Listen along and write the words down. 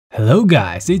Hello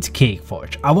guys, it's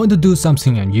CakeForge. I want to do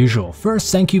something unusual.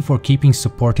 First, thank you for keeping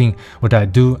supporting what I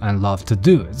do and love to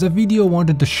do. The video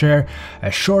wanted to share a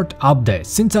short update.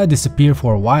 Since I disappeared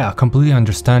for a while, I completely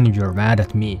understand you're mad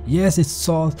at me. Yes, it's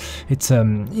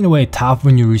in a way tough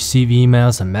when you receive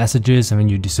emails and messages and when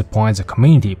you disappoint the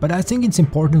community, but I think it's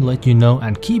important to let you know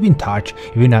and keep in touch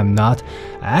even I'm not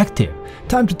active.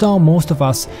 Time to time, most of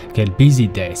us get busy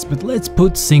days, but let's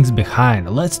put things behind.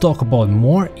 Let's talk about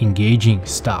more engaging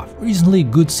stuff. Recently,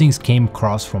 good things came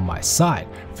across from my side.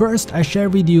 First, I share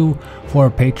with you for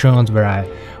Patreons where I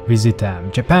visit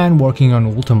Japan working on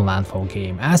Ultima Landfall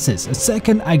game assets.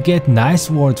 Second, I get nice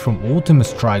words from Ultima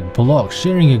Strike blog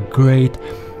sharing a great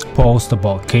post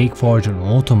about CakeForge and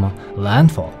Ultima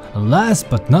Landfall. And last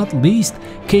but not least,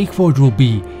 CakeForge will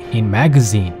be in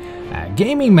magazine.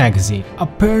 Gaming magazine.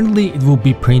 Apparently it will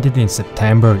be printed in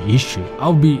September issue.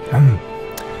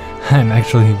 I'm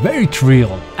actually very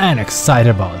thrilled and excited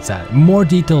about that. More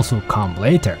details will come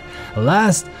later.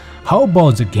 Last, how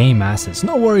about the game assets?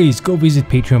 No worries, go visit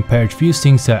Patreon page, few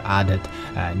things are added,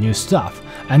 new stuff.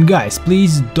 And guys,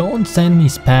 please don't send me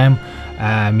spam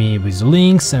me with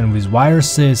links and with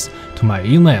viruses to my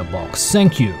email box.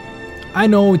 Thank you. I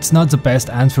know it's not the best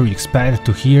answer you expected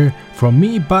to hear from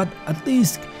me, but at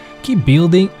least keep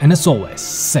building, and as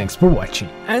always, thanks for watching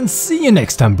and see you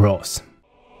next time, bros.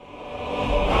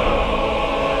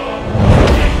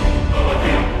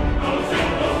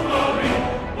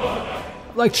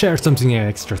 I'd like to share something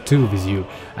extra too with you.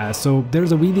 So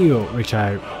there's a video which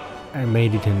I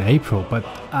made it in April, but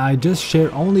I just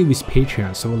share only with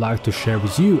Patreon, so I'd like to share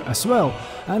with you as well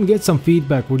and get some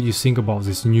feedback what do you think about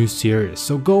this new series.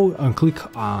 So go and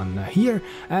click on here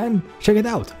and check it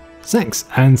out. Thanks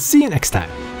and see you next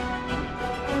time.